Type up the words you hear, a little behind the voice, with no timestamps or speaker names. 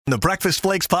The Breakfast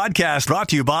Flakes podcast brought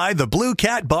to you by the Blue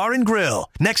Cat Bar and Grill,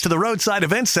 next to the Roadside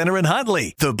Event Center in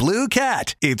Huntley. The Blue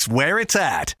Cat, it's where it's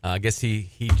at. I guess he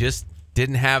just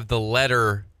didn't have the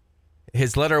letter.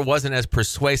 His letter wasn't as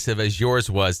persuasive as yours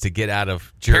was to get out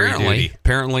of jury duty.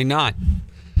 Apparently not.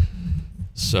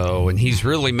 So, and he's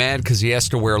really mad because he has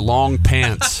to wear long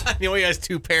pants. He only has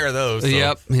 2 pair of those. So.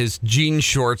 Yep, his jean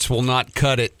shorts will not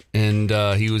cut it, and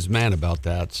he was mad about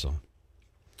that. So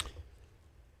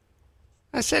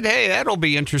I said, hey, that'll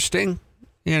be interesting,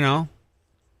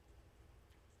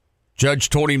 Judge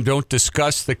told him don't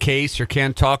discuss the case or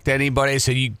can't talk to anybody. I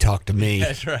said, you can talk to me.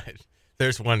 That's right.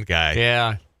 There's one guy.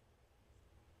 Yeah.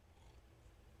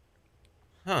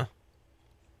 Huh.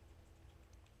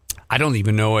 I don't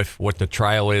even know what the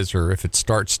trial is or if it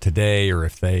starts today or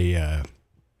if they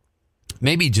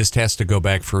maybe just has to go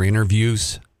back for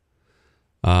interviews.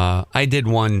 I did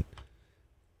one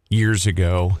years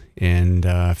ago and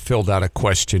filled out a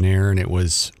questionnaire, and it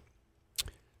was a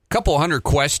couple hundred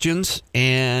questions,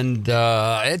 and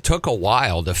it took a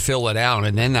while to fill it out.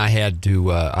 And then I had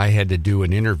to do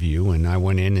an interview, and I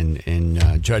went in,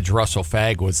 and Judge Russell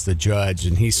Fagg was the judge,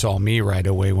 and he saw me right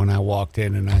away when I walked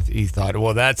in, and he thought,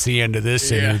 well, that's the end of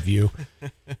this interview.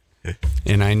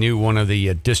 And I knew one of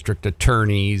the district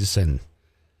attorneys, and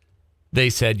they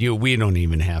said, we don't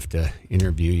even have to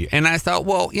interview you. And I thought,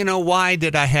 well, why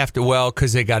did I have to? Well,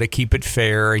 because they got to keep it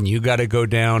fair, and you got to go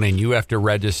down, and you have to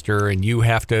register, and you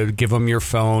have to give them your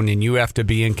phone, and you have to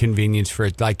be inconvenienced for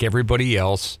it like everybody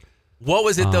else. What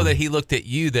was it, though, that he looked at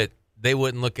you that they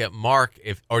wouldn't look at Mark,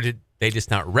 or did they just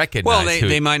not recognize? Well,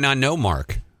 they might not know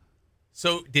Mark.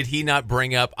 So did he not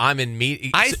bring up, I'm in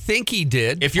media? I think he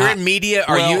did. If you're in media,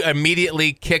 are you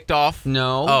immediately kicked off?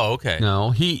 No. Oh, okay.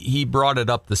 No, he brought it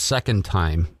up the second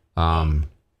time.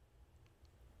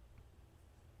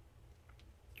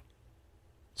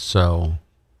 So.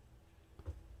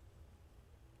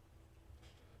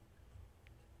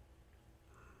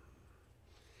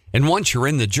 And once you're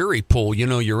in the jury pool,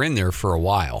 you're in there for a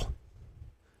while.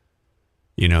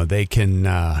 They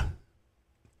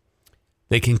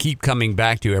can keep coming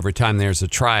back to you every time there's a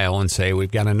trial and say,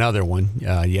 we've got another one.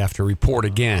 You have to report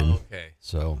again. Okay.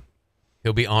 So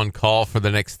he'll be on call for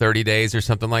the next 30 days or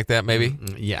something like that, maybe?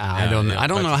 Yeah, I don't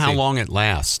know how long it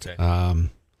lasts. Okay.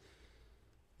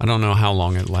 I don't know how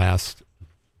long it lasts.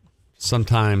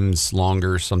 Sometimes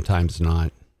longer, sometimes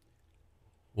not.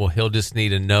 Well, he'll just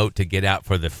need a note to get out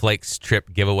for the Flakes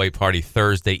Trip giveaway party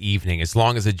Thursday evening. As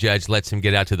long as the judge lets him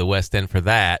get out to the West End for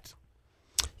that.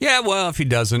 Yeah, well, if he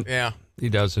doesn't. Yeah. He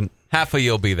doesn't. Half of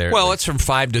you'll be there. Well, it's from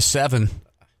 5 to 7.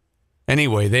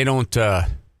 Anyway, they don't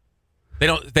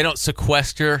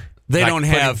sequester. They don't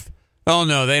have. Oh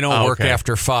no, they don't work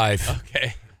after 5.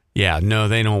 Okay. Yeah, no,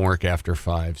 they don't work after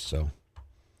 5. So,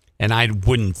 and I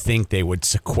wouldn't think they would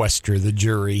sequester the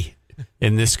jury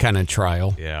in this kind of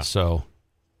trial. Yeah. So,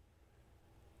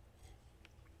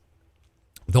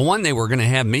 the one they were going to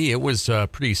have me, it was a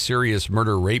pretty serious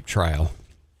murder rape trial,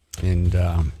 and.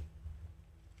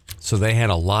 So they had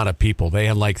a lot of people. They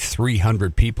had like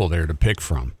 300 people there to pick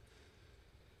from.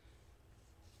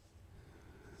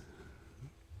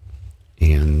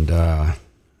 And, the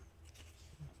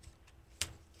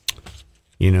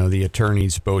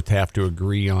attorneys both have to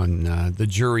agree on the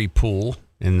jury pool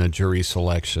and the jury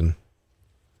selection.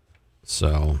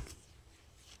 So,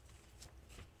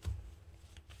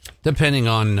 depending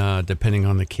on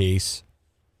the case.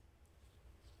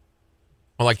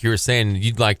 Well, like you were saying,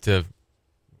 you'd like to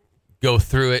go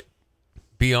through it,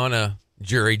 be on a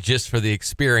jury just for the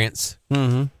experience.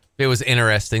 Mm-hmm. It was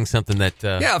interesting, something that...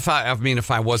 yeah, if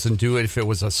I wasn't doing, if it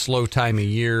was a slow time of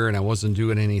year and I wasn't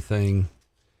doing anything,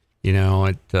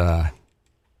 it'd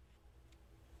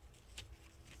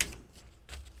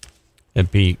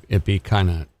be kind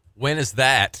of... When is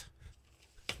that?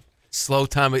 Slow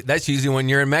time, that's usually when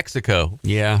you're in Mexico.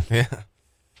 Yeah. Yeah.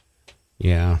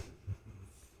 Yeah.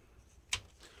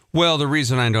 Well, the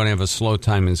reason I don't have a slow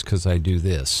time is because I do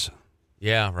this.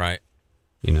 Yeah, right.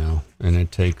 And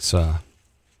it takes a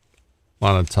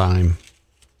lot of time.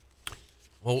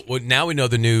 Well, now we know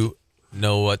what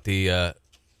the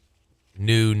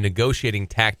new negotiating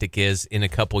tactic is in a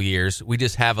couple years. We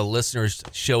just have a listeners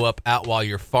show up out while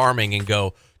you're farming and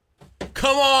go,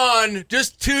 come on,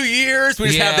 just 2 years. We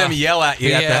just have them yell at you.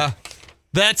 Yeah.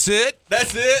 That's it.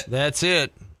 That's it. That's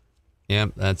it.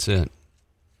 Yep, that's it.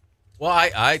 Well,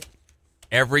 I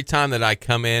every time that I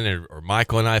come in or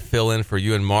Michael and I fill in for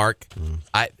you and Mark,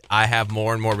 I have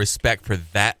more and more respect for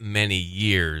that many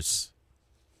years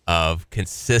of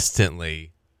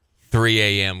consistently 3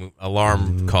 a.m.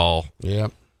 alarm call.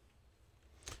 Yep.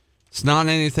 It's not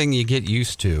anything you get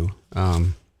used to.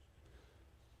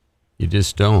 You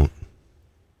just don't.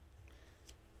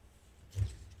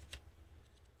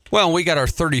 Well, we got our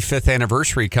 35th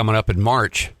anniversary coming up in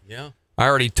March. Yeah. I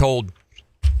already told,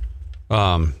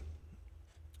 what's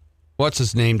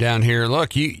his name down here?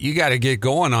 Look, you got to get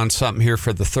going on something here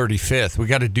for the 35th. We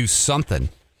got to do something.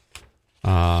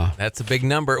 That's a big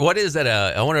number. What is that?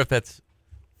 I wonder if that's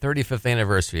 35th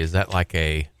anniversary. Is that like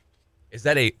the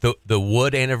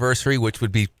wood anniversary, which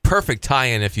would be perfect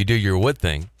tie-in if you do your wood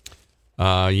thing?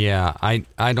 Yeah,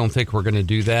 I don't think we're going to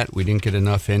do that. We didn't get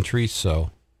enough entries, so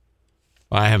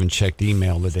I haven't checked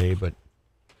email today, but.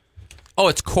 Oh,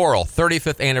 it's coral.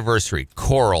 35th anniversary.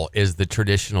 Coral is the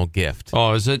traditional gift.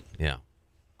 Oh, is it? Yeah.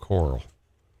 Coral.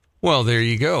 Well, there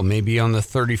you go. Maybe on the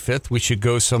 35th, we should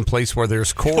go someplace where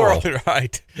there's coral.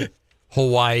 Right.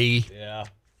 Hawaii. Yeah.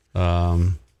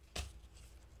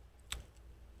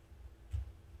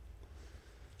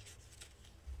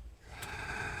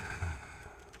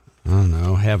 I don't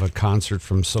know. Have a concert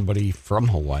from somebody from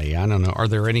Hawaii. I don't know. Are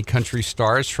there any country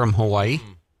stars from Hawaii?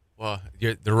 Well,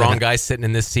 you're the wrong guy sitting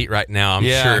in this seat right now, I'm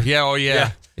sure. Yeah, oh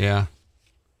yeah. Yeah.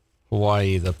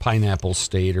 Hawaii, the pineapple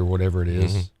state or whatever it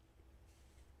is. Mm-hmm.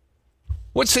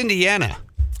 What's Indiana?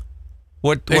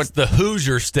 It's the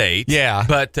Hoosier state. Yeah.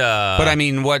 But I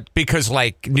mean, what, because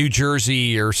like New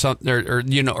Jersey or something, or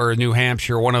New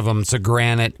Hampshire, one of them's a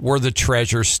granite. We're the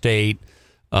treasure state.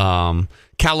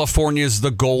 California's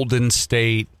the golden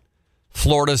state.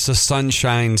 Florida's the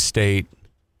sunshine state.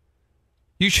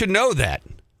 You should know that.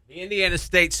 The Indiana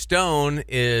State stone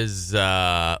is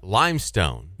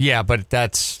limestone. Yeah, but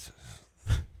that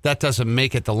doesn't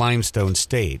make it the limestone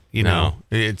state. You know,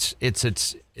 it's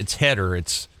header,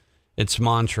 its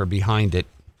mantra behind it.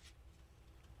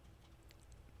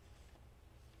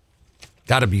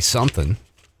 Got to be something.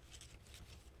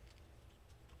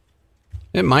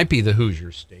 It might be the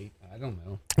Hoosier state. I don't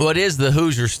know. Well, it is the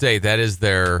Hoosier state. That is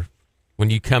their, when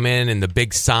you come in and the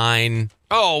big sign.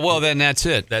 Oh, well, then that's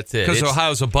it. That's it. Because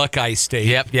Ohio's a Buckeye state.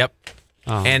 Yep.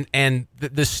 Oh. And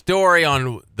the story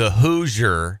on the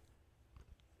Hoosier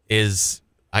is,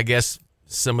 I guess,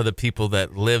 some of the people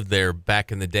that lived there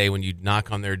back in the day, when you'd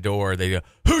knock on their door, they go,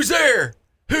 "Who's there?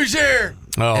 Who's there?"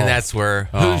 Oh. And that's where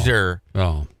Hoosier.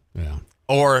 Oh, yeah.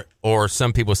 Or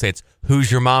some people say it's,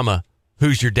 "Who's your mama?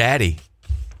 Who's your daddy?"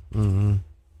 Mm-hmm.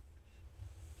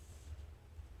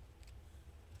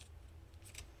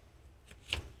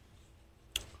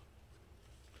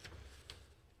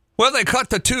 Well, they caught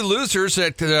the two losers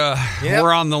that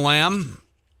were on the lam.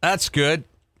 That's good.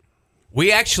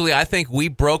 We actually, I think we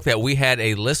broke that. We had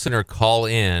a listener call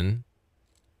in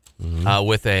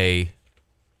with a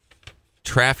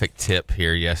traffic tip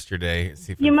here yesterday.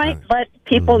 See if you might let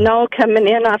people know coming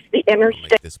in off the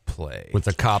interstate. Make this play. With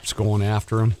the cops going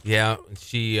after him? Yeah,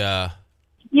 she...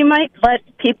 You might let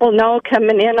people know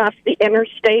coming in off the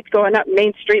interstate going up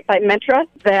Main Street by Metra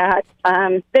that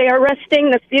they are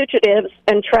arresting the fugitives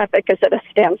and traffic is at a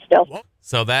standstill.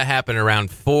 So that happened around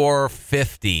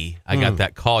 4:50. I got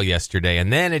that call yesterday,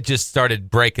 and then it just started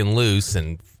breaking loose.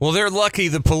 And well, they're lucky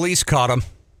the police caught them.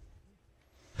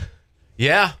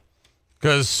 Yeah.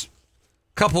 Because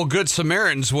a couple good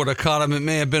Samaritans would have caught him. It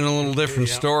may have been a little different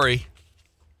story.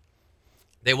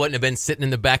 They wouldn't have been sitting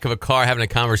in the back of a car having a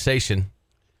conversation.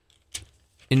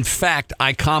 In fact,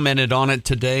 I commented on it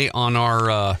today on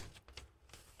our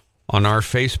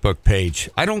Facebook page.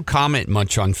 I don't comment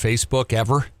much on Facebook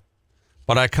ever,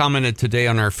 but I commented today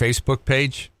on our Facebook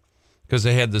page because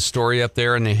they had the story up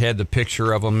there and they had the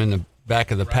picture of them in the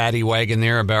back of the paddy wagon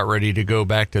there, about ready to go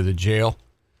back to the jail.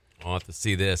 I'll have to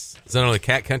see this. Is that on the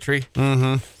cat country?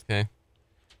 Mm-hmm. Okay.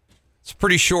 It's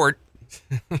pretty short.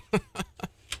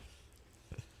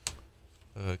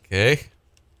 Okay.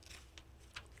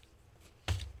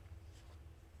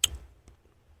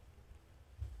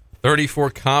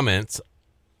 $34 comments.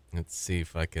 Let's see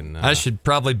if I can... I should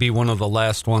probably be one of the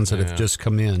last ones that have just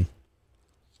come in.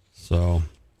 So...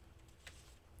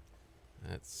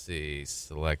 Let's see.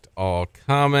 Select all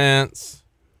comments.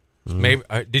 Maybe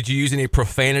did you use any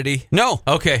profanity? No.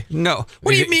 Okay. No.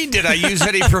 What do you mean, did I use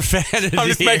any profanity? I'm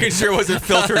just making sure it wasn't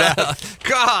filtered out.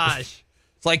 Gosh.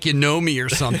 It's like you know me or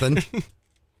something.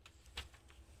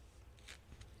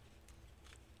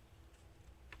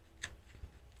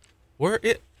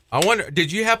 I wonder,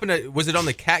 did you happen to, was it on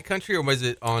the cat country or was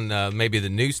it on maybe the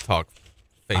News Talk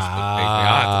Facebook page?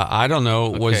 I don't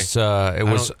know. It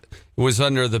was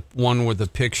under the one with the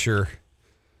picture.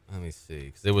 Let me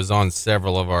see. 'Cause it was on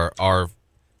several of our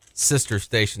sister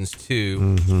stations too.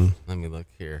 Mm-hmm. Let me look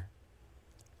here.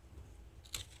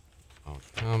 All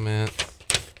comments.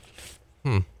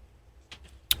 Well,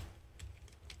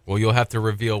 you'll have to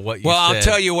reveal what you said. Well, I'll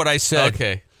tell you what I said.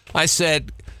 Okay. I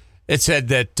said, It said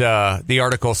that the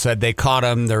article said they caught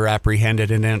them, they're apprehended,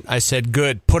 and then I said,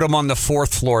 good, put them on the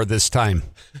 4th floor this time.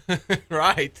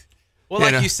 Right.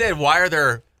 Well, you said, why are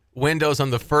there windows on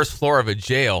the 1st floor of a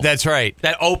jail? That's right.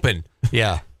 That open.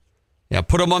 Yeah. Yeah,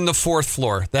 put them on the 4th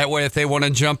floor. That way, if they want to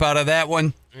jump out of that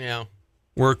one,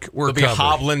 we're They'll be covered.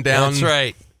 hobbling down. That's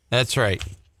right. That's right.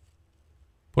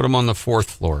 Put them on the 4th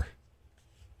floor.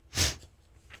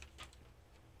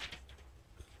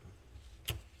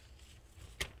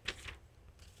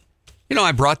 You know,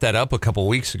 I brought that up a couple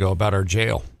weeks ago about our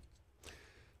jail.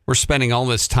 We're spending all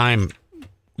this time,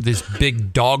 this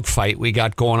big dogfight we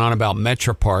got going on about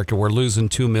Metro Park, and we're losing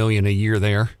 $2 million a year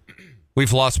there.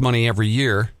 We've lost money every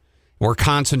year. We're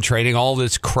concentrating all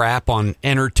this crap on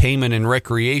entertainment and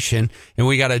recreation, and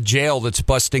we got a jail that's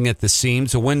busting at the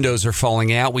seams. The windows are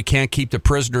falling out. We can't keep the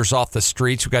prisoners off the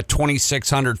streets. We've got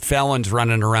 2,600 felons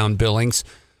running around Billings,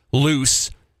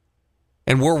 loose,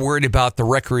 and we're worried about the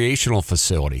recreational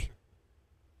facility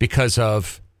because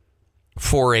of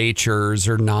 4-H'ers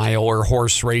or Nile or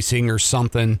horse racing or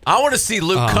something. I want to see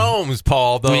Luke Combs,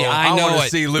 Paul, though. I want to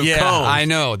see Luke Combs. I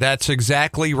know. That's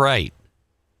exactly right.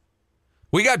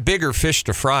 We got bigger fish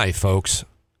to fry, folks.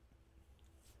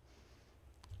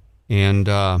 And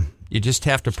you just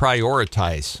have to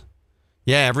prioritize.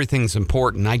 Yeah, everything's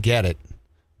important. I get it.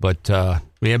 But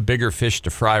we have bigger fish to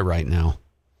fry right now.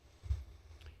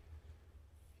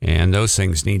 And those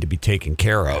things need to be taken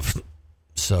care of.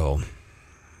 So,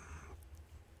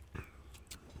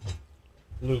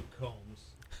 Luke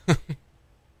Combs.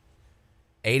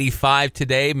 85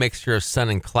 today, mixture of sun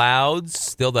and clouds.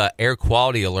 Still the air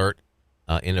quality alert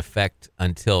in effect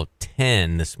until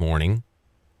 10 this morning.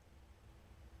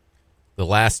 The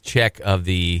last check of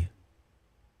the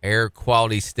air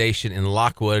quality station in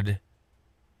Lockwood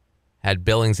had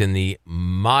Billings in the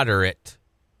moderate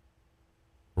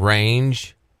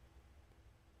range.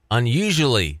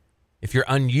 If you're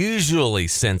unusually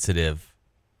sensitive,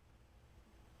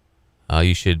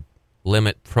 you should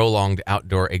limit prolonged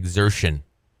outdoor exertion.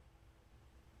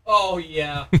 oh,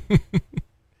 yeah.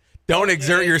 Don't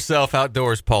exert yourself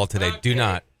outdoors, Paul, today. Okay. Do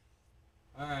not.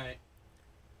 All right.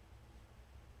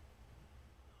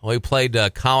 We played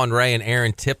Colin Ray and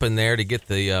Aaron Tippin there to get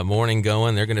the morning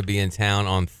going. They're going to be in town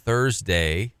on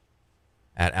Thursday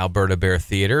at Alberta Bear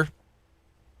Theater.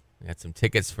 We got some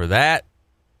tickets for that.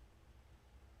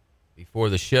 Before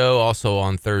the show, also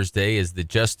on Thursday, is the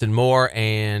Justin Moore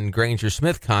and Granger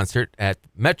Smith concert at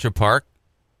Metro Park.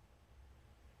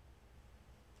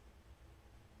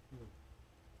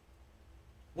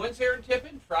 When's Aaron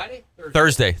Tippin? Friday?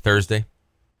 Thursday.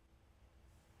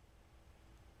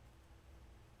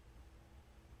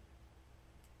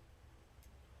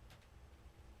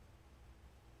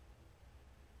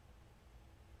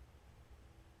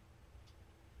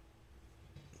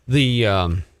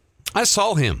 I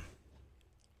saw him.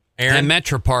 Aaron? At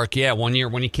Metro Park, yeah, one year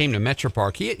when he came to Metro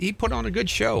Park. He put on a good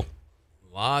show.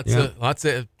 Lots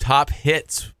of top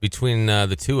hits between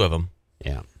the two of them.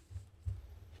 Yeah.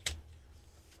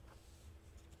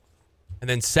 And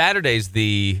then Saturday's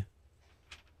the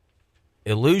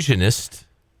Illusionist,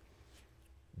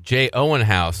 Jay Owen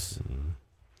House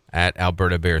at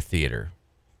Alberta Bear Theater.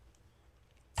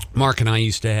 Mark and I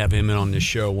used to have him in on this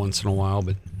show once in a while,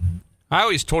 but I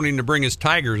always told him to bring his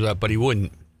tigers up, but he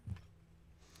wouldn't.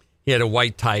 He had a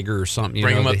white tiger or something.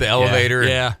 Bring him up the elevator.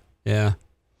 Yeah.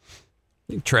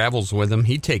 He travels with him.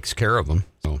 He takes care of them.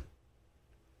 So.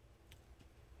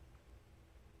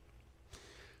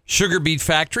 Sugar Beet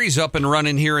Factory's up and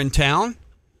running here in town.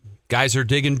 Guys are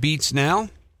digging beets now.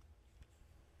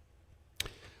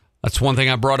 That's one thing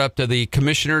I brought up to the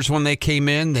commissioners when they came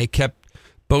in. They kept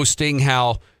boasting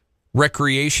how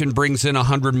recreation brings in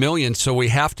 $100 million, so we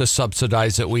have to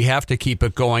subsidize it. We have to keep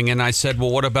it going. And I said,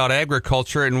 well, what about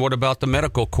agriculture and what about the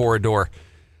medical corridor?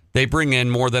 They bring in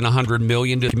more than $100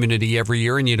 million to the community every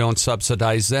year, and you don't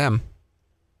subsidize them.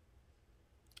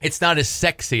 It's not as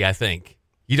sexy, I think.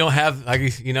 You don't have,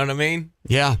 you know what I mean?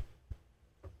 Yeah.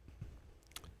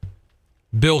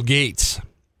 Bill Gates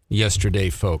yesterday,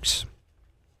 folks.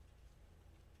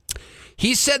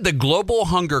 He said the global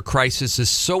hunger crisis is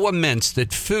so immense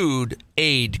that food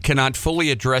aid cannot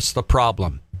fully address the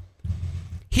problem.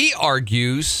 He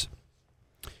argues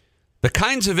the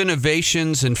kinds of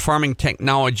innovations in farming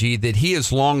technology that he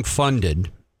has long funded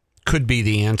could be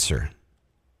the answer.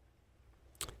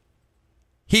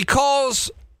 He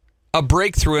calls a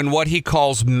breakthrough in what he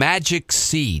calls magic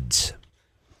seeds.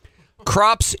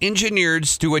 Crops engineered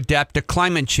to adapt to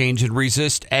climate change and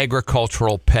resist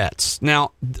agricultural pests.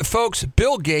 Now, folks,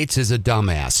 Bill Gates is a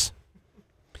dumbass.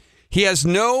 He has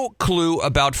no clue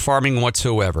about farming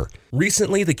whatsoever.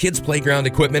 Recently, the kids' playground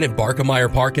equipment at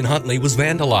Barkemeyer Park in Huntley was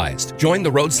vandalized. Join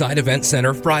the Roadside Event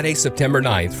Center Friday, September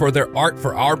 9th for their Art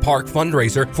for Our Park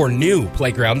fundraiser for new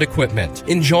playground equipment.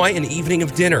 Enjoy an evening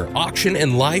of dinner, auction,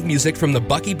 and live music from the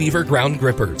Bucky Beaver Ground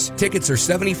Grippers. Tickets are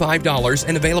 $75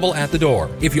 and available at the door.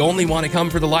 If you only want to come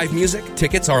for the live music,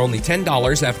 tickets are only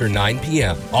 $10 after 9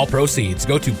 p.m. All proceeds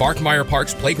go to Barkemeyer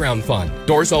Park's Playground Fund.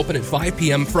 Doors open at 5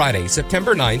 p.m. Friday,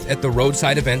 September 9th at the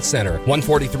Roadside Event Center,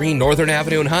 143 Northern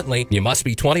Avenue in Huntley. You must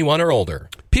be 21 or older.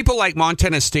 People like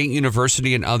Montana State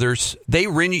University and others, they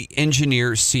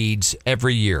re-engineer seeds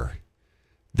every year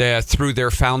through their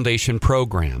foundation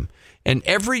program. And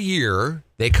every year,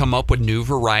 they come up with new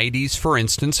varieties, for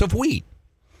instance, of wheat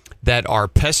that are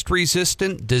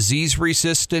pest-resistant,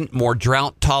 disease-resistant, more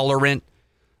drought-tolerant,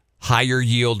 higher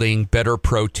yielding, better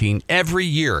protein. Every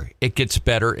year, it gets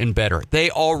better and better. They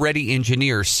already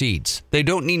engineer seeds. They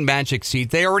don't need magic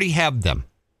seeds. They already have them.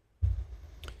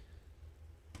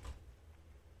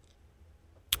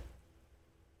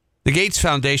 The Gates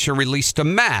Foundation released a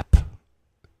map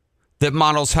that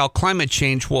models how climate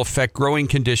change will affect growing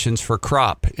conditions for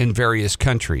crop in various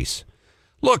countries.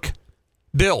 Look,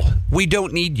 Bill, we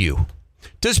don't need you.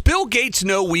 Does Bill Gates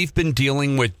know we've been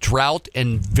dealing with drought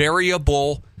and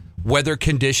variable weather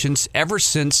conditions ever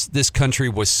since this country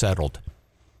was settled?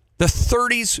 The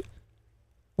 30s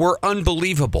were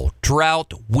unbelievable.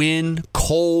 Drought, wind,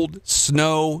 cold,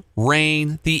 snow,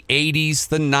 rain, the 80s,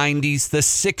 the 90s, the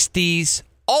 60s,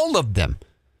 all of them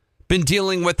been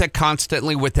dealing with it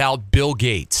constantly without Bill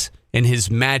Gates and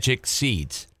his magic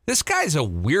seeds. This guy's a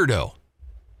weirdo.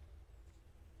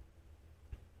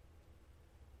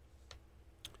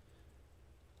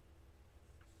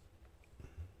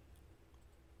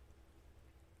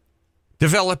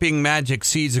 Developing magic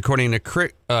seeds, according to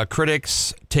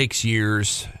critics, takes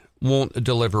years, won't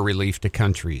deliver relief to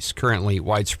countries currently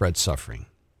widespread suffering.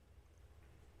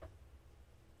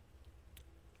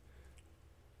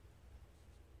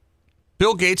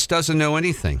 Bill Gates doesn't know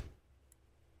anything.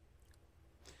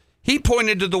 He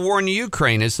pointed to the war in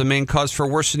Ukraine as the main cause for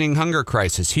worsening hunger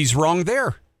crisis. He's wrong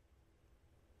there.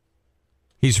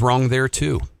 He's wrong there,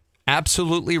 too.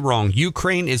 Absolutely wrong.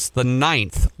 Ukraine is the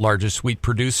 9th largest wheat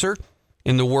producer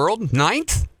in the world.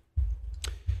 9th?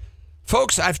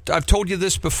 Folks, I've told you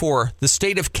this before. The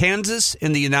state of Kansas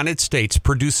in the United States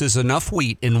produces enough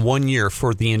wheat in 1 year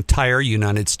for the entire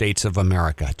United States of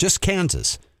America. Just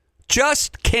Kansas.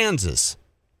 Just Kansas.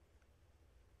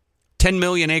 10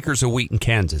 million acres of wheat in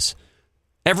Kansas.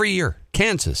 Every year,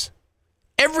 Kansas.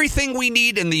 Everything we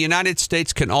need in the United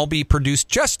States can all be produced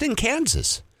just in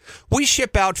Kansas. We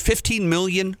ship out 15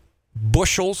 million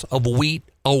bushels of wheat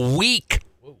a week.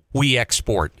 We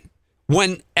export.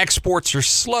 When exports are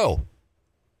slow,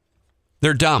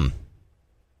 they're dumb.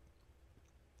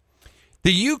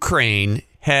 The Ukraine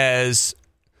has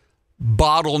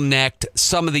bottlenecked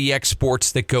some of the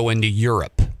exports that go into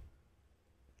Europe.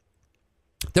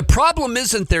 The problem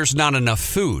isn't there's not enough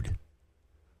food.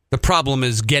 The problem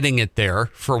is getting it there,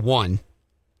 for one.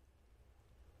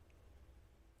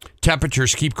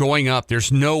 Temperatures keep going up.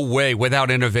 There's no way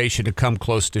without innovation to come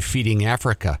close to feeding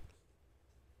Africa.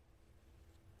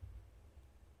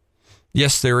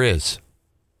 Yes, there is.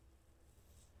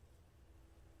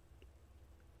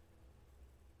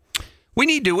 We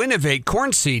need to innovate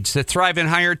corn seeds that thrive in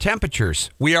higher temperatures.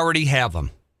 We already have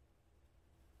them.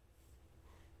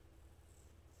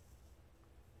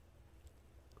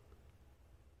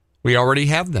 We already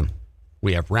have them.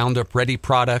 We have Roundup Ready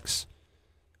products.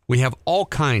 We have all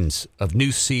kinds of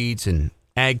new seeds and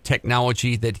ag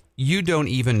technology that you don't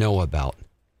even know about.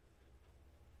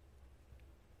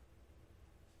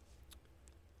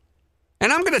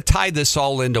 And I'm going to tie this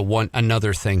all into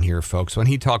another thing here, folks, when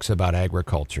he talks about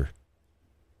agriculture.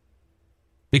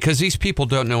 Because these people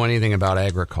don't know anything about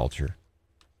agriculture.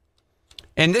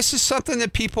 And this is something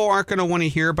that people aren't going to want to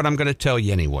hear, but I'm going to tell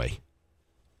you anyway.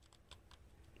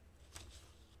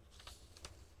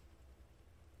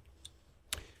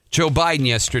 Joe Biden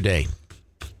yesterday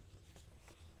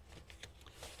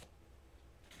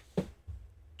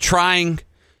trying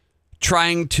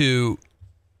to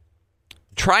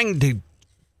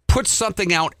put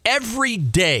something out every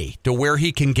day to where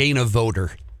he can gain a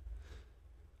voter.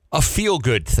 A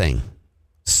feel-good thing.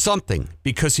 Something.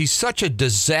 Because he's such a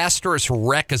disastrous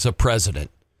wreck as a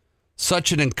president.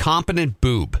 Such an incompetent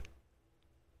boob.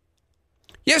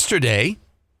 Yesterday,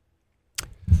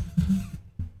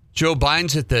 Joe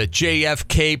Biden's at the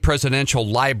JFK Presidential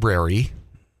Library,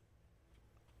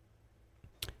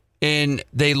 and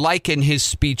they liken his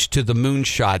speech to the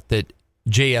moonshot that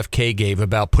JFK gave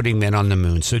about putting men on the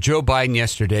moon. So Joe Biden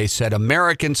yesterday said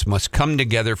Americans must come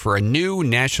together for a new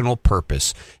national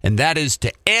purpose, and that is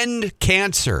to end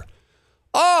cancer.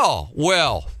 Oh,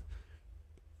 well,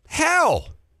 hell.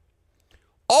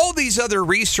 All these other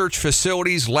research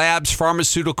facilities, labs,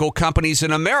 pharmaceutical companies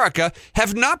in America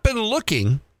have not been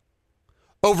looking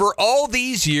over all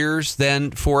these years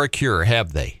then for a cure,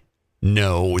 have they?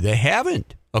 No, they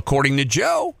haven't, according to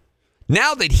Joe.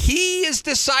 Now that he has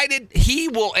decided he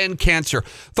will end cancer.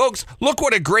 Folks, look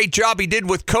what a great job he did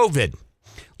with COVID.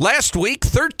 Last week,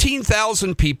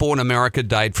 13,000 people in America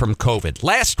died from COVID.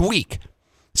 Last week,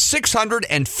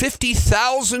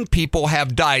 650,000 people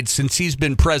have died since he's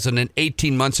been president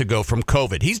 18 months ago from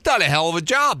COVID. He's done a hell of a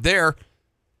job there.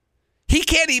 He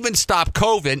can't even stop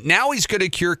COVID. Now he's going to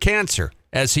cure cancer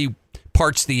as he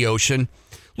parts the ocean.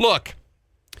 Look,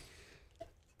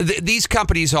 these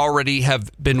companies already have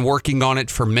been working on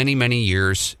it for many, many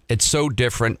years. It's so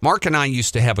different. Mark and I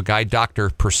used to have a guy, Dr.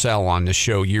 Purcell, on the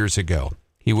show years ago.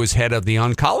 He was head of the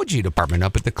oncology department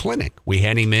up at the clinic. We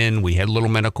had him in. We had little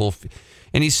medical.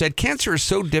 And he said cancer is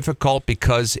so difficult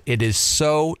because it is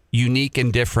so unique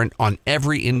and different on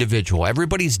every individual.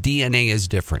 Everybody's DNA is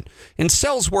different. And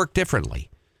cells work differently.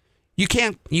 You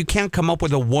can't come up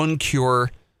with a one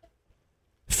cure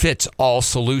fits all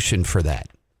solution for that.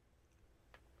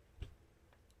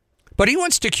 But he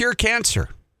wants to cure cancer.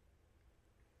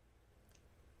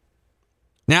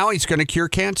 Now he's going to cure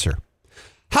cancer.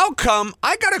 How come?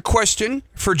 I got a question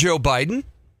for Joe Biden.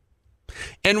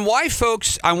 And why,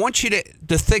 folks, I want you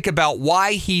to think about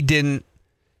why he didn't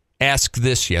ask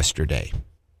this yesterday.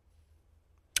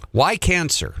 Why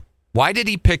cancer? Why did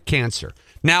he pick cancer?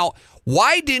 Now,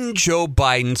 why didn't Joe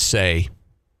Biden say,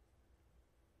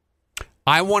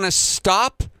 I want to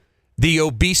stop the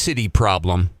obesity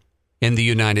problem in the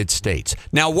United States?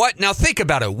 Now, think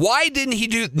about it. Why didn't he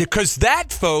do? Because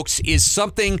that, folks, is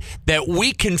something that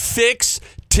we can fix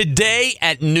today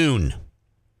at noon.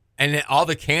 And all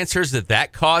the cancers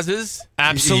that causes?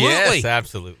 Absolutely. Yes,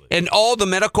 absolutely. And all the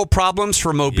medical problems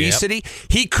from obesity. Yep.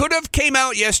 He could have came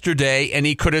out yesterday and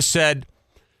he could have said,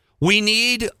 we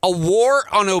need a war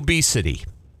on obesity.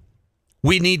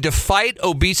 We need to fight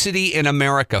obesity in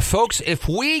America. Folks, if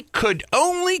we could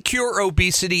only cure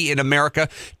obesity in America,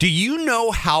 do you know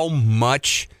how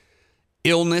much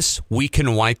illness we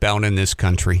can wipe out in this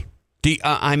country?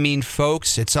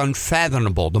 Folks, it's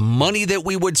unfathomable. The money that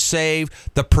we would save,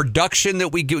 the production that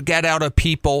we get out of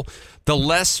people, the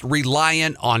less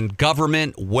reliant on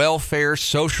government, welfare,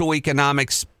 social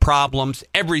economics problems,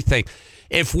 everything.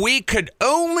 If we could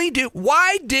only do...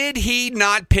 Why did he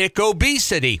not pick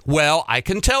obesity? Well, I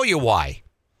can tell you why.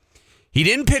 He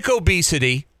didn't pick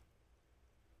obesity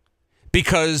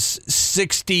because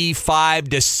 65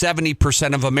 to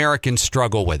 70% of Americans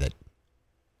struggle with it.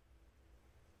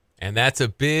 And that's a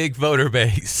big voter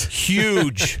base.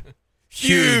 Huge.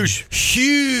 Huge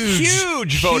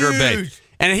voter base.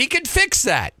 And he could fix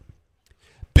that.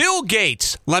 Bill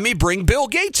Gates. Let me bring Bill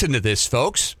Gates into this,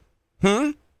 folks.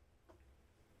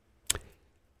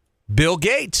 Bill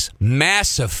Gates.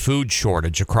 Massive food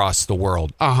shortage across the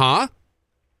world.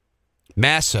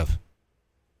 Massive.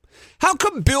 How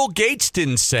come Bill Gates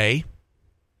didn't say,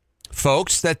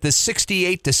 folks, that the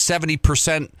 68 to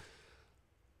 70%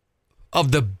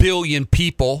 of the billion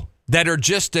people that are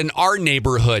just in our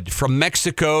neighborhood, from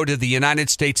Mexico to the United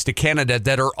States to Canada,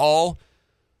 that are all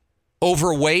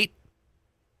overweight?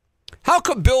 How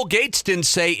come Bill Gates didn't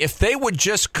say if they would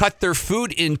just cut their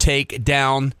food intake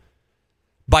down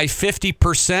by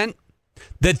 50%,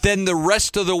 that then the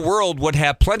rest of the world would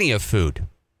have plenty of food?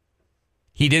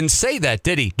 He didn't say that,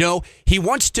 did he? No, he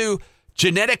wants to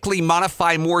genetically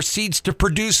modify more seeds to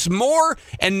produce more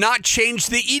and not change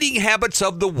the eating habits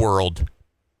of the world.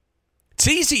 It's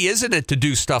easy, isn't it, to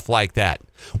do stuff like that?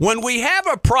 When we have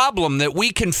a problem that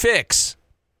we can fix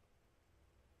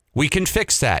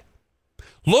that.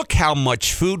 Look how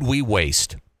much food we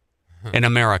waste in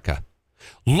America.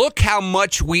 Look how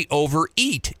much we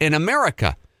overeat in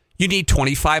America. You need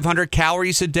 2,500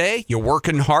 calories a day. You're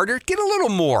working harder. Get a little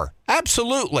more.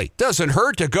 Absolutely. Doesn't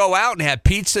hurt to go out and have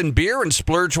pizza and beer and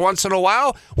splurge once in a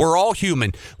while. We're all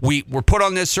human. We're put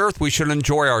on this earth. We should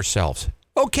enjoy ourselves.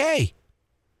 Okay.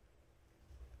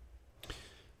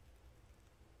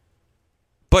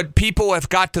 But people have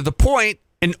got to the point,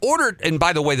 and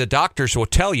by the way, the doctors will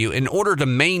tell you, in order to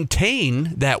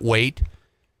maintain that weight,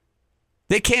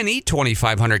 they can't eat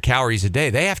 2,500 calories a day.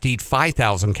 They have to eat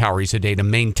 5,000 calories a day to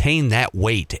maintain that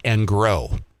weight and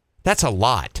grow. That's a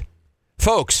lot.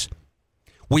 Folks,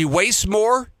 we waste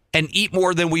more and eat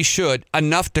more than we should,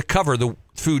 enough to cover the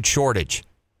food shortage.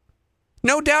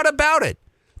 No doubt about it.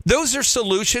 Those are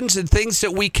solutions and things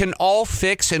that we can all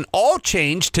fix and all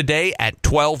change today at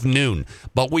 12 noon.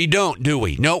 But we don't, do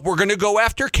we? No, we're going to go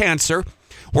after cancer.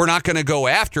 We're not going to go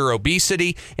after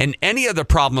obesity and any of the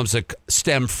problems that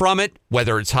stem from it,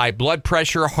 whether it's high blood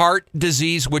pressure, heart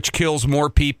disease, which kills more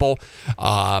people,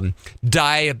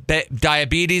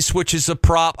 diabetes, which is a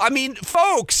problem. I mean,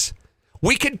 folks,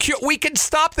 we can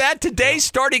stop that today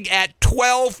starting at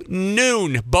 12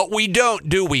 noon, but we don't,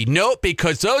 do we? Nope,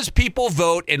 because those people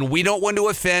vote, and we don't want to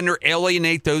offend or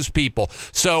alienate those people.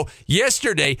 So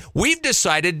yesterday, we've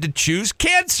decided to choose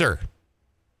cancer.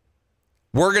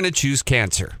 We're going to choose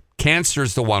cancer. Cancer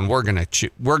is the one we're going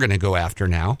to go after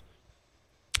now.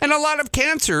 And a lot of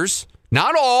cancers,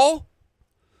 not all,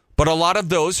 but a lot of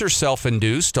those are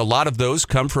self-induced. A lot of those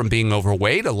come from being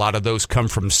overweight. A lot of those come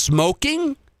from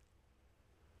smoking.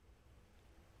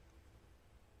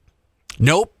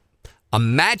 Nope. A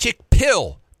magic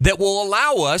pill that will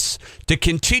allow us to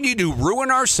continue to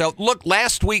ruin ourselves. Look,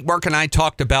 last week, Mark and I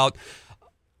talked about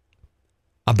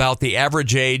the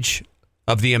average age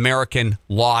of the American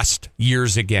lost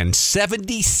years again.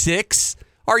 76?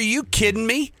 Are you kidding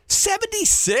me?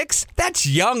 76? That's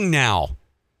young now.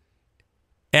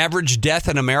 Average death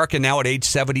in America now at age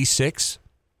 76.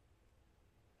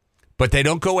 But they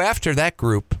don't go after that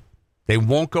group. They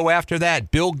won't go after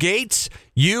that. Bill Gates,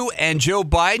 you and Joe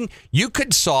Biden, you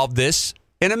could solve this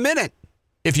in a minute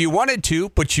if you wanted to,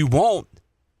 but you won't.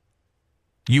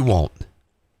 You won't.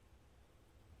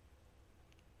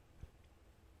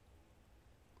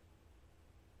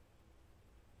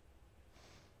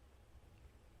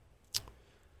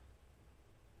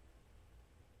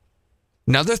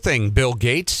 Another thing, Bill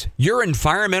Gates, your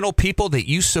environmental people that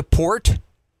you support,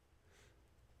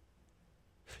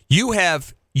 you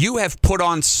have put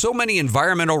on so many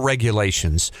environmental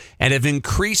regulations and have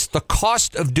increased the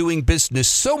cost of doing business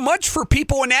so much for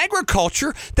people in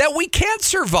agriculture that we can't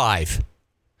survive.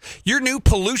 Your new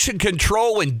pollution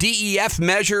control and DEF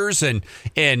measures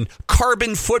and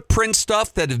carbon footprint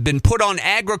stuff that have been put on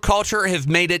agriculture have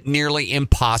made it nearly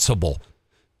impossible.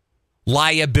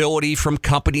 Liability from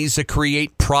companies that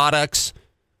create products,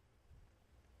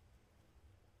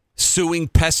 suing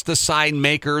pesticide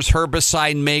makers,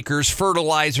 herbicide makers,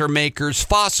 fertilizer makers,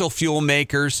 fossil fuel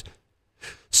makers,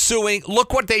 suing.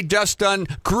 Look what they just done.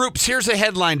 Groups, here's a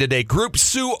headline today. Groups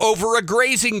sue over a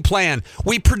grazing plan.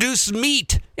 We produce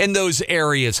meat in those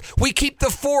areas. We keep the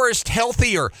forest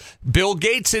healthier. Bill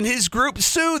Gates and his group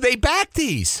sue. They back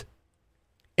these.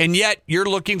 And yet you're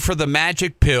looking for the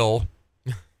magic pill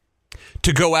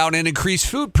to go out and increase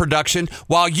food production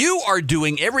while you are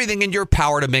doing everything in your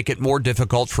power to make it more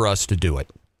difficult for us to do it.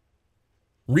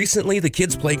 Recently, the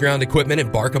kids' playground equipment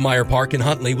at Barkemeyer Park in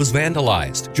Huntley was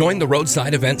vandalized. Join the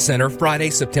Roadside Event Center Friday,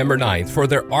 September 9th for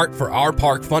their Art for Our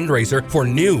Park fundraiser for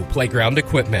new playground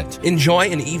equipment. Enjoy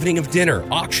an evening of dinner,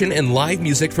 auction, and live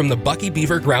music from the Bucky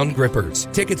Beaver Ground Grippers.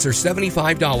 Tickets are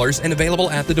 $75 and available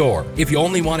at the door. If you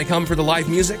only want to come for the live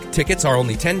music, tickets are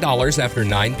only $10 after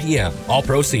 9 p.m. All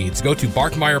proceeds go to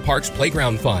Barkemeyer Park's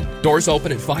Playground Fund. Doors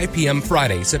open at 5 p.m.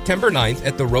 Friday, September 9th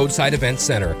at the Roadside Event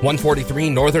Center, 143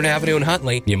 Northern Avenue in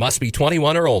Huntley. You must be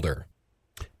 21 or older.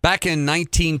 Back in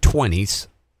 1920s,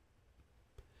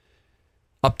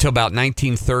 up to about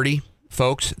 1930,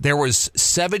 folks, there was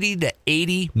 70 to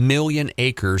 80 million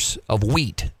acres of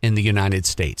wheat in the United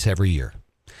States every year.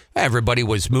 Everybody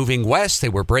was moving west. They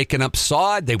were breaking up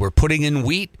sod. They were putting in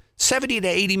wheat. 70 to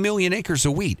 80 million acres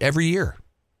of wheat every year.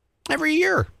 Every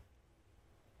year.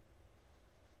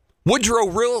 Woodrow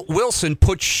Wilson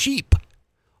put sheep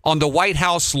on the White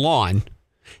House lawn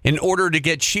in order to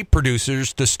get sheep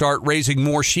producers to start raising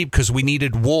more sheep because we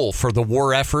needed wool for the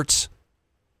war efforts.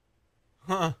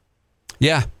 Huh.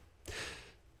 Yeah.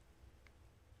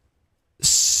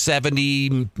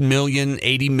 70 million,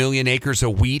 80 million acres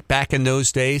of wheat back in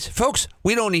those days. Folks,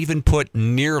 we don't even put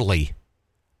nearly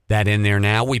that in there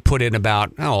now. We put in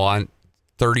about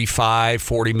 35,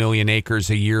 40 million acres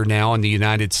a year now in the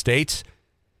United States.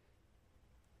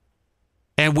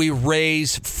 And we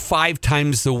raise 5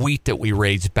 times the wheat that we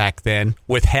raised back then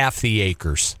with half the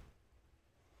acres.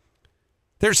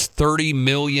 There's 30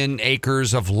 million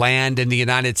acres of land in the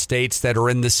United States that are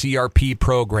in the CRP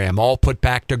program, all put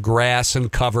back to grass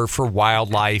and cover for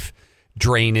wildlife,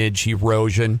 drainage,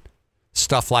 erosion,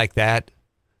 stuff like that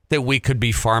we could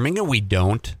be farming, and we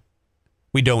don't.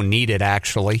 We don't need it,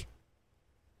 actually.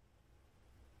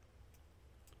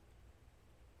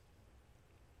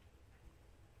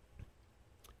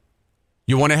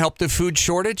 You want to help the food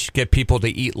shortage, get people to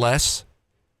eat less,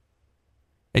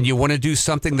 and you want to do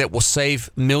something that will save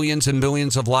millions and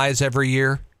millions of lives every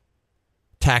year?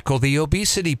 Tackle the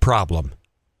obesity problem.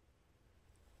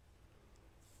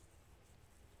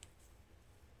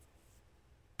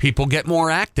 People get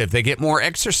more active. They get more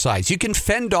exercise. You can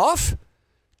fend off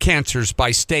cancers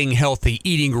by staying healthy,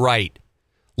 eating right,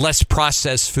 less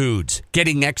processed foods,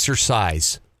 getting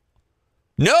exercise.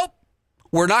 Nope.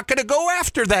 We're not going to go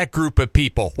after that group of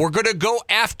people. We're going to go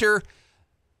after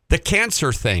the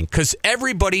cancer thing, because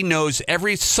everybody knows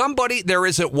there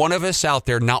isn't one of us out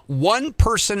there, not one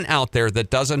person out there that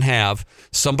doesn't have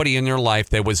somebody in their life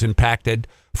that was impacted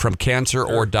from cancer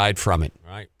or died from it.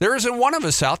 Right. There isn't one of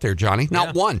us out there, Johnny,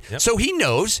 not one. Yep. So he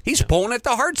knows he's pulling at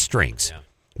the heartstrings,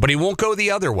 but he won't go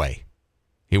the other way.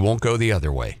 He won't go the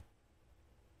other way.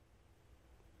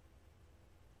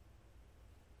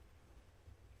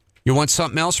 You want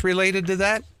something else related to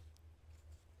that?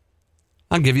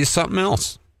 I'll give you something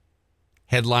else.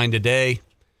 Headline today.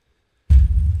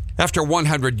 After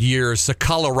 100 years, the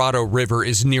Colorado River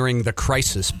is nearing the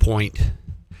crisis point.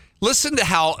 Listen to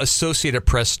how Associated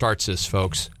Press starts this,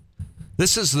 folks.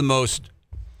 This is the most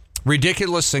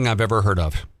ridiculous thing I've ever heard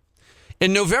of.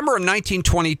 In November of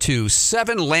 1922,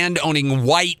 7 landowning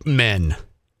white men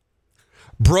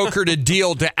brokered a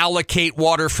deal to allocate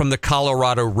water from the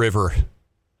Colorado River,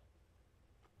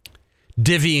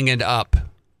 divvying it up.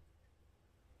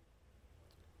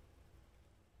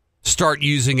 Start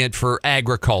using it for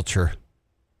agriculture.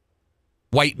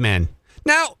 White men.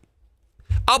 Now,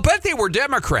 I'll bet they were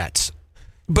Democrats,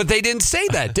 but they didn't say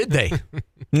that, did they?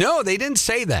 No, they didn't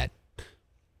say that.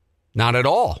 Not at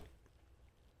all.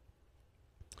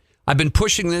 I've been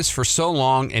pushing this for so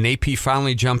long, and AP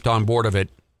finally jumped on board of it.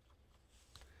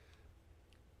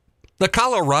 The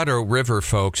Colorado River,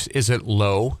 folks, isn't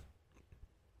low,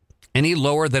 any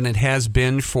lower than it has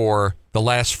been for the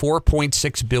last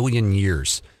 4.6 billion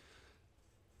years.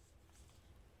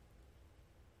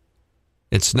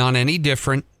 It's not any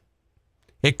different.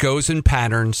 It goes in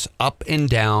patterns, up and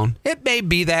down. It may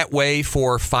be that way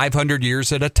for 500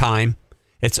 years at a time.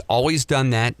 It's always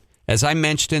done that. As I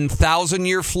mentioned,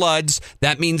 1,000-year floods,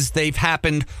 that means they've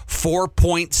happened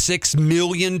 4.6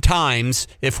 million times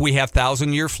if we have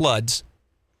 1,000-year floods.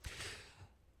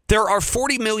 There are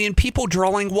 40 million people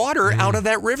drawing water out of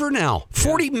that river now.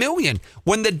 40 million.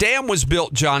 When the dam was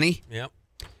built, Johnny,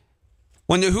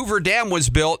 when the Hoover Dam was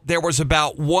built, there was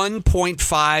about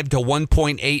 1.5 to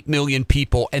 1.8 million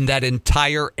people in that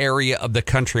entire area of the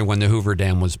country when the Hoover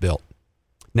Dam was built.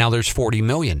 Now there's 40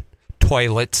 million.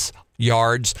 Toilets,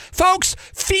 yards. Folks,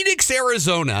 Phoenix,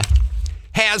 Arizona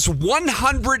has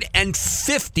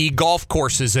 150 golf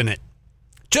courses in it.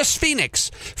 Just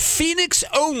Phoenix. Phoenix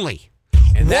only.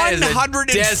 And that is a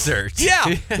desert.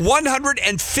 Yeah,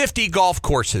 150 golf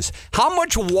courses. How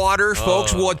much water,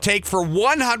 folks, will it take for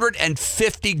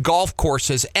 150 golf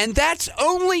courses? And that's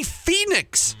only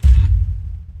Phoenix.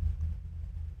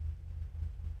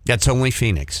 That's only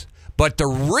Phoenix. But the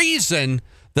reason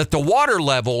that the water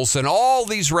levels and all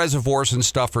these reservoirs and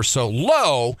stuff are so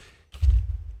low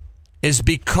is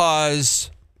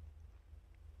because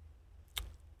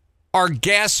our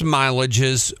gas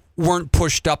mileages weren't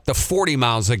pushed up to 40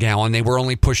 miles a gallon. They were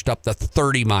only pushed up to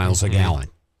 30 miles a gallon.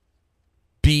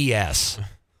 BS.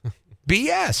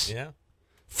 BS. Yeah.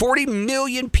 40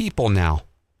 million people now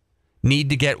need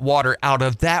to get water out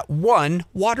of that one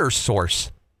water source.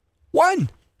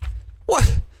 One. What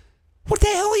the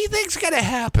hell do you think's going to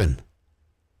happen?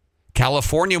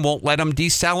 California won't let them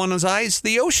desalinize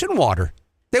the ocean water.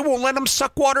 They won't let them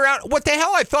suck water out. What the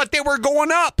hell? I thought they were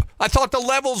going up. I thought the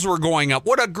levels were going up.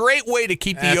 What a great way to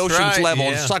keep the oceans level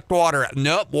and suck water out.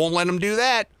 Nope, won't let them do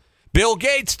that. Bill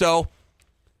Gates, though.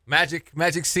 Magic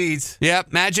seeds. Yeah,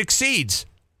 magic seeds.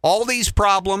 All these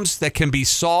problems that can be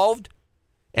solved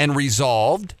and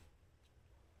resolved,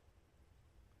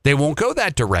 they won't go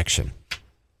that direction.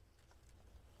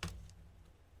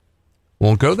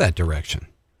 Won't go that direction.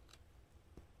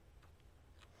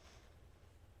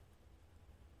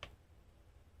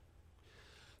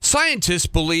 Scientists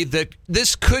believe that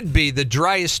this could be the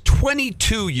driest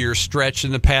 22-year stretch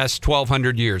in the past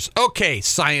 1,200 years. Okay,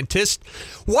 scientists,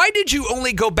 why did you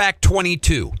only go back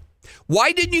 22?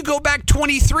 Why didn't you go back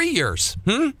 23 years?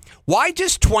 Why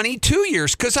just 22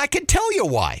 years? Because I can tell you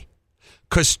why.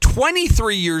 Because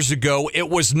 23 years ago, it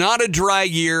was not a dry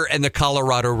year and the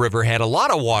Colorado River had a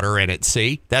lot of water in it,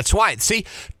 see? That's why. See,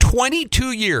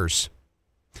 22 years.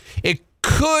 It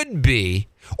could be,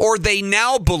 or they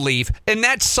now believe, and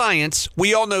that's science.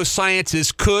 We all know science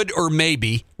is could or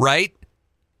maybe, right?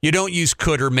 You don't use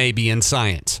could or maybe in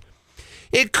science.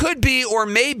 It could be or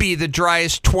maybe the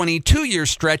driest 22-year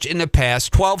stretch in the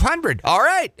past 1,200. All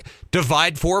right.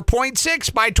 Divide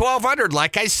 4.6 by 1,200.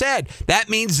 Like I said, that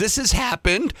means this has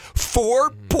happened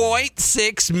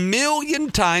 4.6 million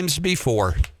times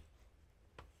before.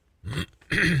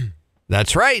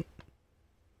 That's right.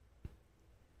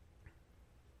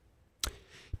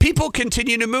 People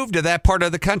continue to move to that part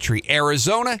of the country.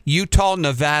 Arizona, Utah,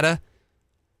 Nevada,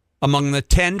 among the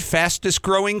 10 fastest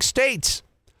growing states.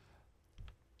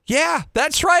 Yeah,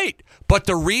 that's right. But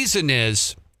the reason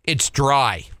is it's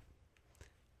dry.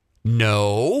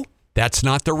 No, that's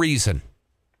not the reason.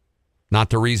 Not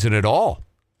the reason at all.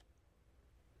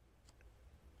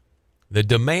 The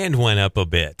demand went up a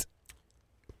bit.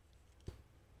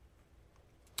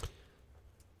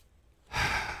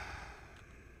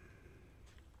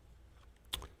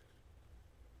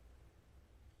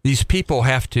 These people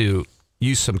have to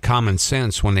use some common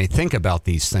sense when they think about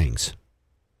these things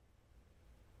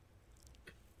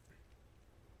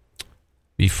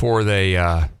before they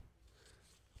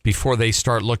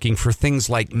start looking for things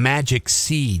like magic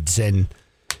seeds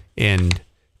and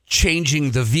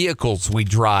changing the vehicles we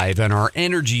drive and our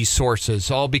energy sources,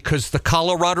 all because the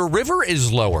Colorado River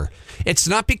is lower. It's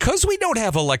not because we don't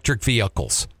have electric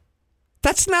vehicles.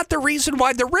 That's not the reason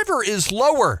why the river is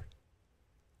lower.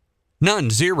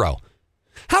 None, zero.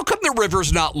 How come the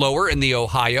river's not lower in the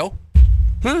Ohio?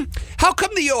 How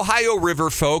come the Ohio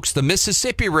River, folks, the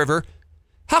Mississippi River,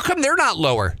 how come they're not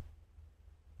lower?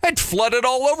 It flooded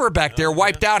all over back there,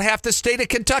 wiped out half the state of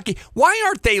Kentucky. Why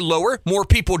aren't they lower? More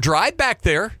people drive back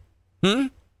there.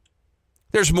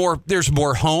 There's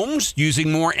more homes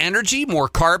using more energy, more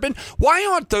carbon. Why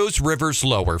aren't those rivers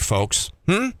lower, folks?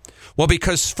 Well,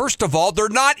 because first of all, they're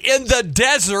not in the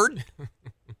desert.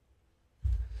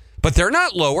 But they're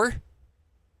not lower.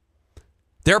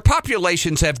 Their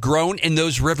populations have grown and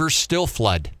those rivers still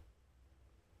flood.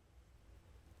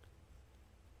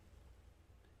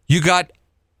 You got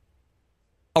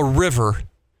a river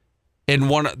in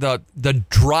one of the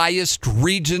driest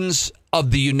regions of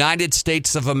the United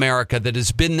States of America that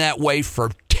has been that way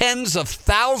for tens of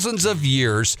thousands of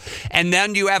years, and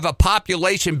then you have a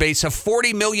population base of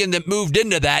 40 million that moved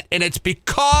into that, and it's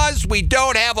because we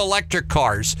don't have electric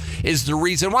cars is the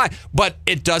reason why. But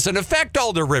it doesn't affect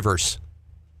all the rivers.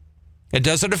 It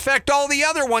doesn't affect all the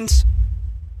other ones.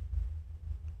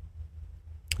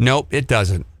 Nope, it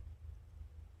doesn't.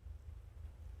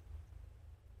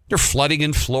 They're flooding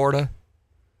in Florida.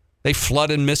 They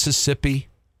flood in Mississippi.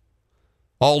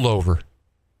 All over.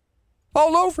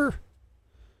 All over.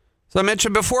 As I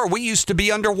mentioned before, we used to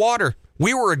be underwater.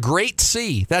 We were a great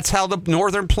sea. That's how the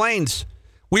Northern Plains.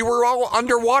 We were all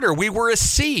underwater. We were a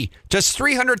sea. Just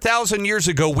 300,000 years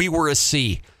ago, we were a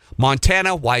sea.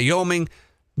 Montana, Wyoming,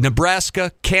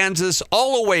 Nebraska, Kansas,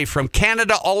 all the way from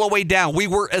Canada all the way down. We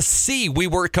were a sea. We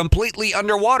were completely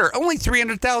underwater only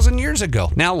 300,000 years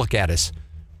ago. Now look at us.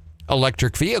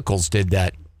 Electric vehicles did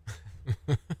that.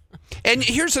 And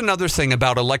here's another thing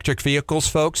about electric vehicles,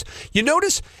 folks. You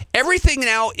notice everything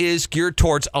now is geared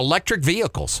towards electric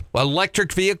vehicles.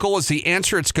 Electric vehicle is the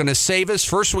answer. It's going to save us.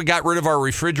 First, we got rid of our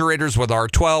refrigerators with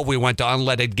R12. We went to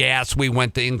unleaded gas. We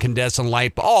went to incandescent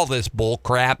light, all this bull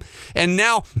crap. And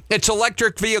now it's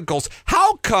electric vehicles.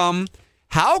 How come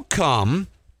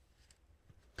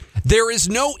there is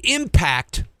no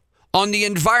impact on the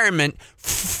environment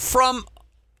from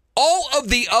all of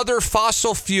the other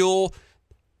fossil fuel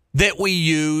that we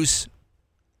use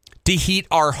to heat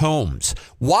our homes?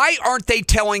 Why aren't they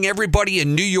telling everybody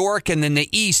in New York and in the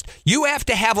East, you have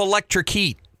to have electric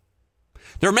heat?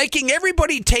 They're making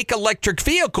everybody take electric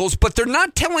vehicles, but they're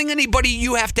not telling anybody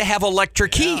you have to have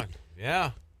electric heat.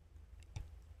 Yeah.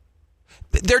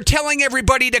 They're telling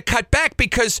everybody to cut back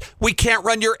because we can't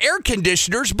run your air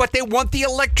conditioners, but they want the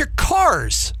electric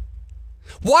cars.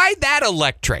 Why that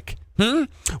electric?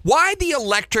 Why the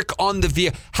electric on the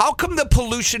vehicle? How come the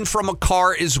pollution from a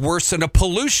car is worse than a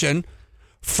pollution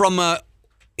from a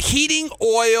heating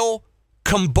oil,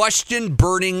 combustion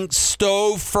burning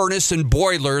stove, furnace, and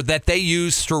boiler that they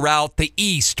use throughout the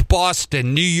East,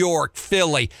 Boston, New York,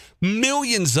 Philly,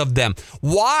 millions of them?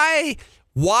 Why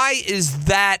is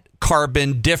that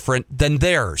carbon different than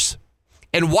theirs?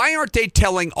 And why aren't they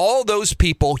telling all those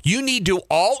people you need to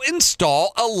all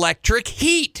install electric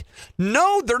heat?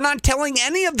 No, they're not telling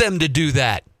any of them to do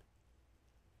that.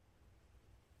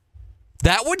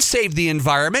 That would save the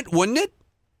environment, wouldn't it?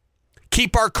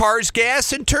 Keep our cars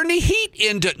gas and turn the heat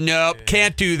into... Nope,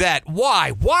 can't do that.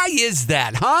 Why? Why is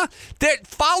that, huh?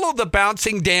 Follow the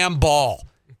bouncing damn ball.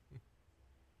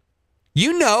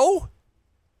 You know.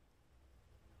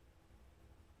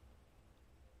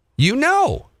 You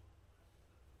know.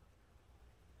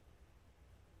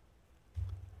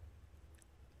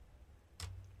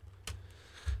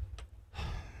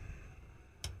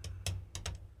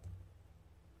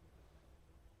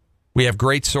 We have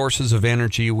great sources of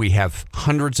energy. We have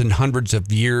hundreds and hundreds of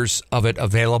years of it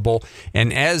available.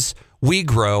 And as we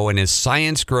grow and as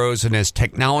science grows and as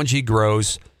technology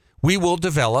grows, we will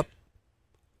develop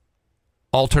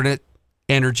alternate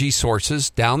energy sources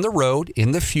down the road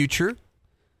in the future.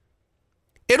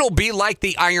 It'll be like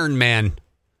the Iron Man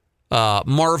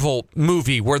Marvel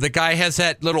movie where the guy has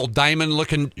that little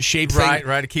diamond-looking shape thing.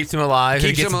 Right. It keeps him alive.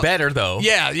 It gets better, though.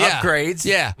 Yeah. Upgrades.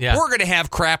 Yeah. We're going to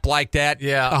have crap like that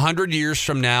 100 years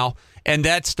from now, and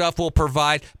that stuff will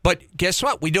provide. But guess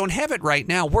what? We don't have it right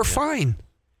now. We're fine.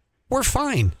 We're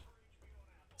fine.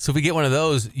 So if we get one of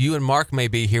those, you and Mark may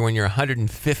be here when you're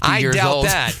 150 years old.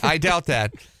 I doubt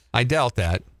that. I doubt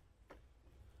that.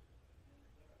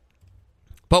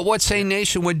 But what sane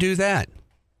nation would do that?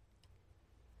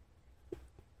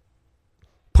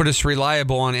 Put us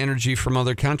reliable on energy from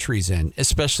other countries in,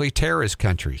 especially terrorist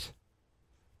countries.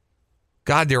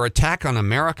 God, their attack on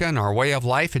America and our way of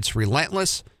life, it's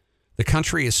relentless. The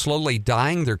country is slowly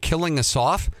dying. They're killing us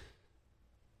off.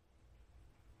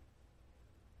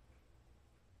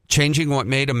 Changing what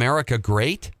made America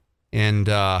great, and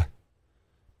all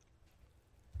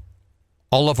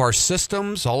of our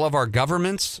systems, all of our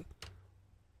governments,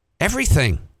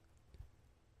 everything.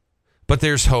 But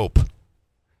there's hope.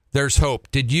 There's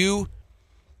hope. Did you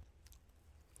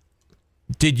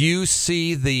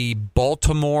see the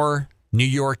Baltimore New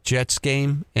York Jets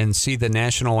game and see the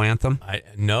national anthem?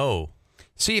 No.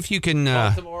 See if you can.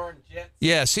 Baltimore Jets.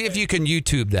 Yeah, see if you can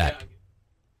YouTube that.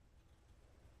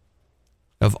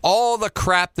 Of all the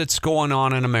crap that's going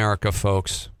on in America,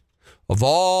 folks, of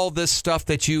all this stuff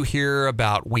that you hear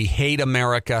about, we hate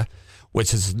America,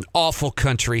 which is an awful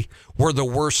country. We're the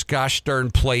worst gosh darn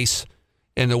place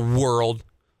in the world.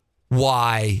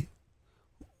 Why?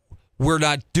 We're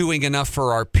not doing enough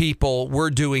for our people.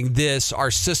 We're doing this. Our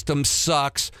system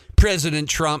sucks. President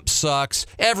Trump sucks.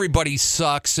 Everybody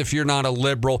sucks if you're not a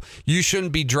liberal. You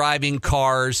shouldn't be driving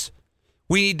cars.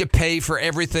 We need to pay for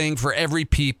everything for every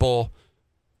people.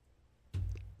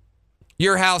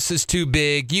 Your house is too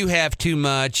big. You have too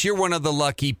much. You're one of the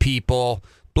lucky people.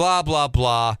 Blah, blah,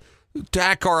 blah.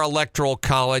 Attack our electoral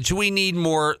college. We need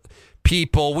more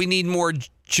people. We need more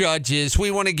judges.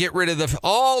 We want to get rid of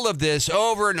all of this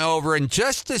over and over. And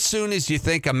just as soon as you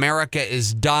think America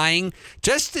is dying,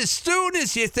 just as soon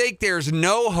as you think there's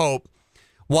no hope,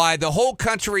 why the whole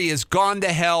country has gone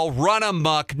to hell, run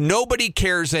amok, nobody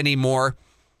cares anymore.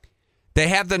 They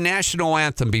have the national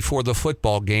anthem before the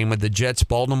football game with the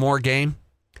Jets-Baltimore game.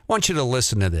 I want you to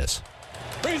listen to this.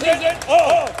 Present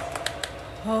all.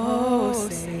 Oh,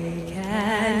 say,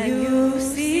 can you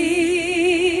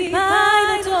see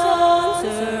by the dawn's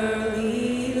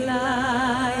early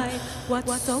light what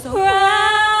so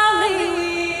proudly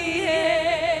we hailed?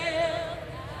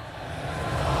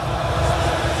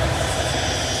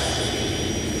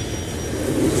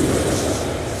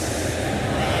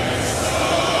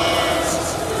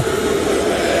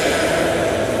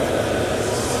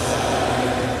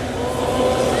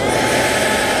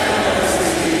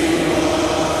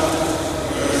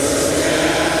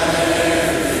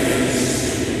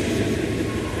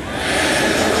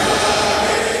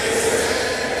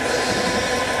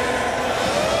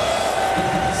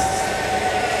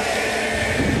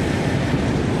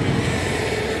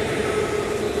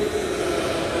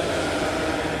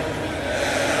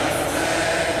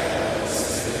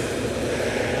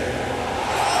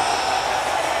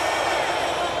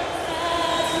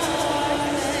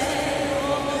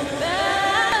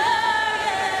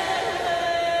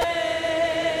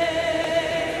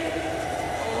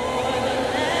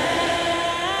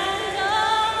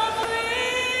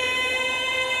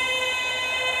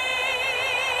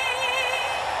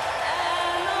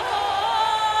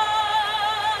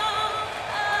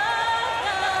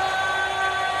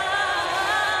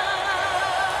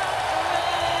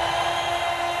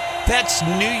 That's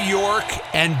New York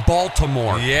and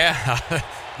Baltimore. Yeah.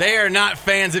 They are not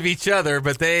fans of each other,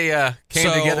 but they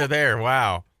came together there.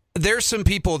 Wow. There's some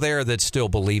people there that still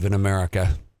believe in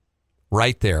America.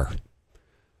 Right there.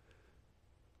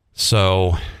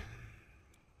 So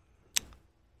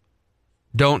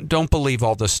don't believe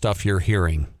all the stuff you're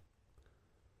hearing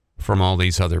from all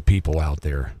these other people out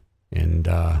there. And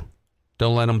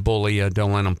don't let them bully you.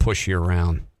 Don't let them push you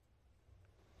around.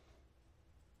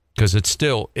 Because it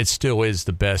still is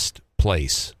the best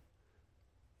place.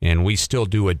 And we still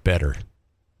do it better.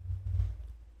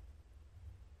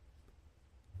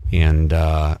 And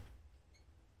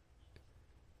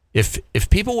if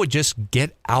people would just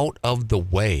get out of the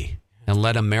way and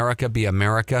let America be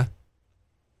America,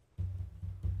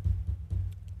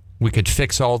 we could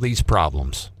fix all these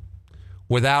problems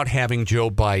without having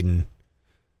Joe Biden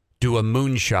do a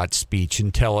moonshot speech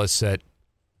and tell us that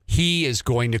he is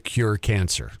going to cure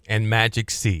cancer. And magic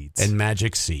seeds. And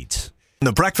magic seeds.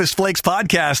 The Breakfast Flakes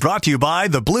podcast brought to you by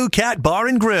the Blue Cat Bar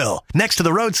and Grill, next to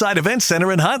the Roadside Event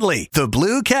Center in Huntley. The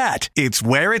Blue Cat, it's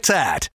where it's at.